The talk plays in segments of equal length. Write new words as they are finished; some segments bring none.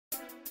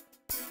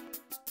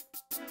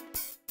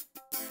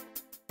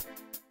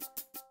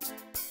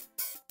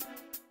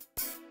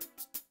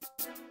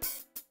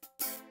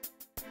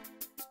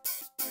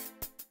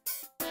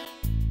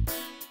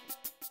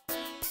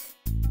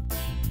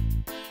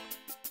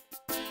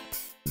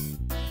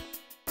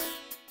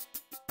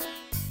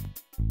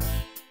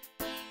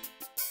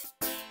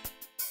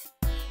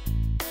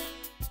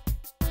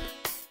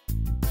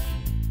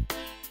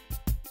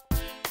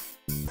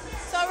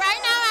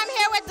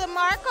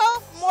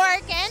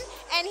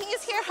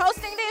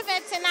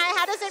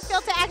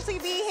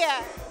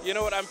You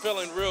know what? I'm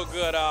feeling real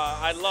good.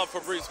 I love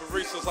Fabrice.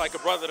 Fabrice is like a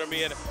brother to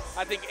me, and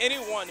I think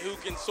anyone who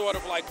can sort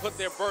of like put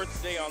their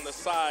birthday on the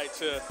side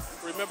to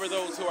remember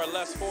those who are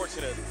less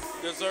fortunate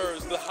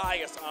deserves the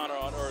highest honor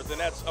on earth, and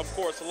that's, of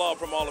course, love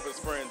from all of his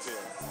friends here.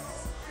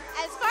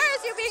 As far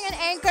as you being an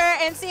anchor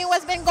and seeing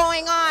what's been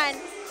going on,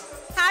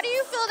 how do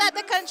you feel that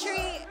the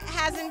country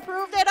has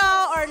improved at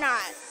all or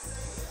not?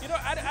 You know,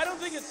 I don't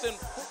think it's,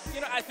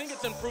 I think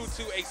it's improved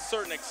to a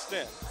certain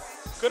extent.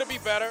 Could it be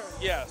better?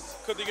 Yes.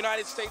 Could the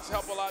United States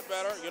help a lot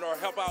better, or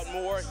help out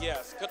more?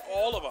 Yes. Could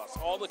all of us,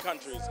 all the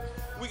countries,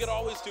 we could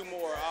always do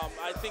more.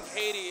 I think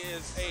Haiti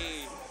is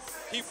a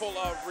people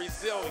of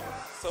resilience.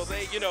 So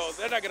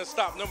they're not going to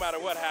stop no matter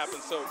what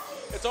happens. So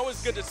it's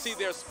always good to see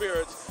their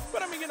spirits.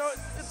 But I mean,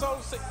 it's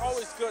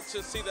always good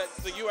to see that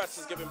the U.S.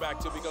 is giving back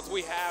too, because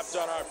we have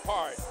done our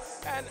part.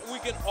 And we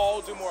can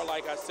all do more,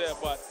 like I said,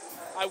 but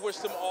I wish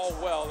them all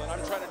well, and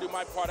I'm trying to do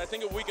my part. I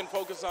think if we can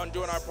focus on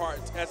doing our part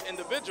as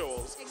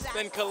individuals,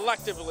 then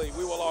collectively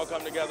we will all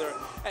come together,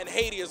 and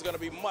Haiti is going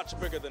to be much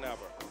bigger than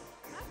ever.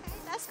 Okay,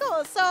 that's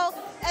cool. So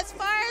as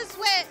far as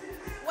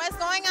what's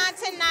going on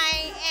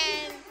tonight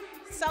and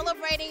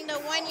celebrating the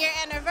 1-year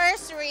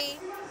anniversary,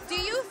 do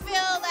you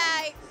feel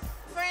like,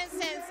 for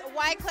instance,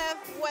 Wyclef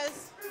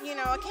was,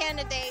 a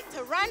candidate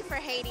to run for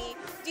Haiti?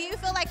 Do you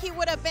feel like he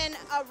would have been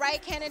a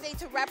right candidate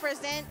to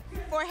represent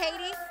for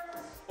Haiti?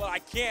 Well, I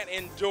can't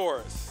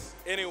endorse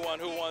anyone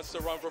who wants to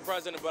run for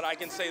president, but I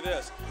can say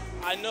this.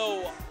 I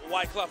know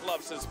Wyclef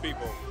loves his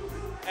people,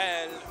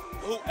 and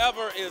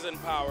whoever is in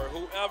power,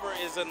 whoever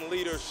is in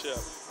leadership,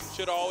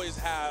 should always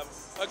have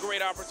a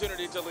great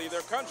opportunity to lead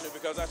their country,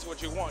 because that's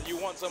what you want. You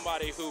want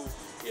somebody who,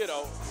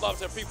 loves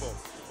their people.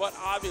 But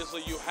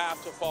obviously you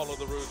have to follow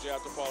the rules, you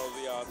have to follow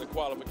the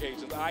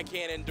qualifications. I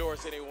can't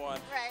endorse anyone.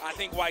 Right. I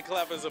think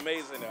Wyclef is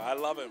amazing. I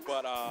love it,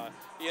 but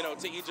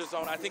to each his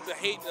own. I think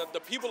the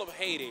people of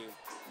Haiti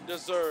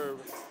deserve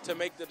to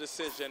make the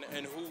decision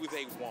in who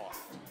they want.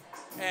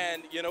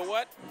 And you know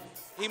what?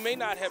 He may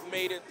not have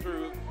made it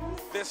through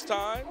this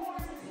time,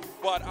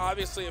 but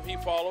obviously if he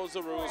follows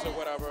the rules or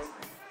whatever,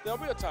 there'll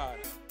be a time.